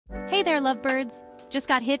Hey there, lovebirds! Just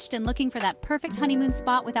got hitched and looking for that perfect honeymoon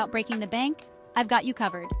spot without breaking the bank? I've got you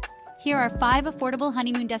covered. Here are 5 affordable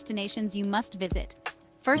honeymoon destinations you must visit.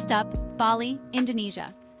 First up, Bali, Indonesia.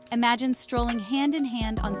 Imagine strolling hand in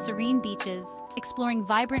hand on serene beaches, exploring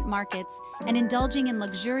vibrant markets, and indulging in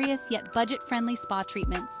luxurious yet budget-friendly spa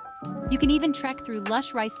treatments. You can even trek through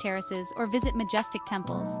lush rice terraces or visit majestic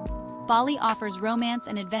temples. Bali offers romance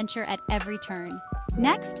and adventure at every turn.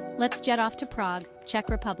 Next, let's jet off to Prague, Czech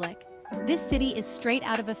Republic. This city is straight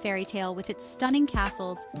out of a fairy tale with its stunning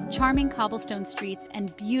castles, charming cobblestone streets,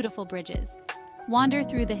 and beautiful bridges. Wander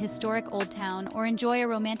through the historic Old Town or enjoy a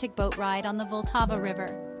romantic boat ride on the Vltava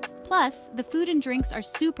River. Plus, the food and drinks are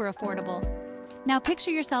super affordable. Now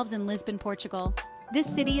picture yourselves in Lisbon, Portugal. This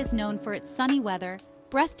city is known for its sunny weather,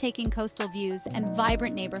 breathtaking coastal views, and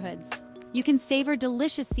vibrant neighborhoods. You can savor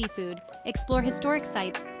delicious seafood, explore historic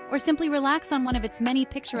sites, or simply relax on one of its many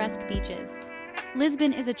picturesque beaches.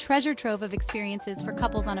 Lisbon is a treasure trove of experiences for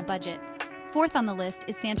couples on a budget. Fourth on the list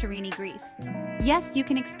is Santorini, Greece. Yes, you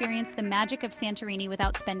can experience the magic of Santorini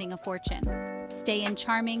without spending a fortune. Stay in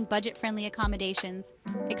charming, budget-friendly accommodations,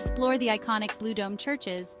 explore the iconic Blue Dome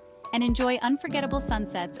churches, and enjoy unforgettable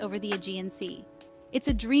sunsets over the Aegean Sea. It's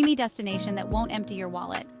a dreamy destination that won't empty your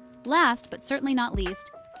wallet. Last, but certainly not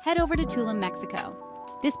least, head over to Tulum, Mexico.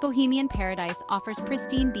 This bohemian paradise offers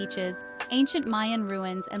pristine beaches, ancient Mayan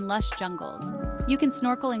ruins, and lush jungles. You can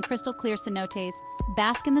snorkel in crystal-clear cenotes,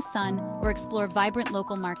 bask in the sun, or explore vibrant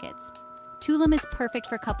local markets. Tulum is perfect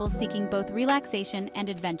for couples seeking both relaxation and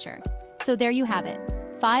adventure. So there you have it,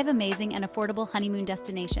 5 amazing and affordable honeymoon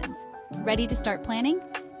destinations. Ready to start planning?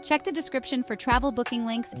 Check the description for travel booking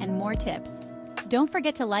links and more tips. Don't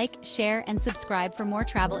forget to like, share, and subscribe for more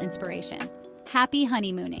travel inspiration. Happy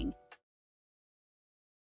honeymooning!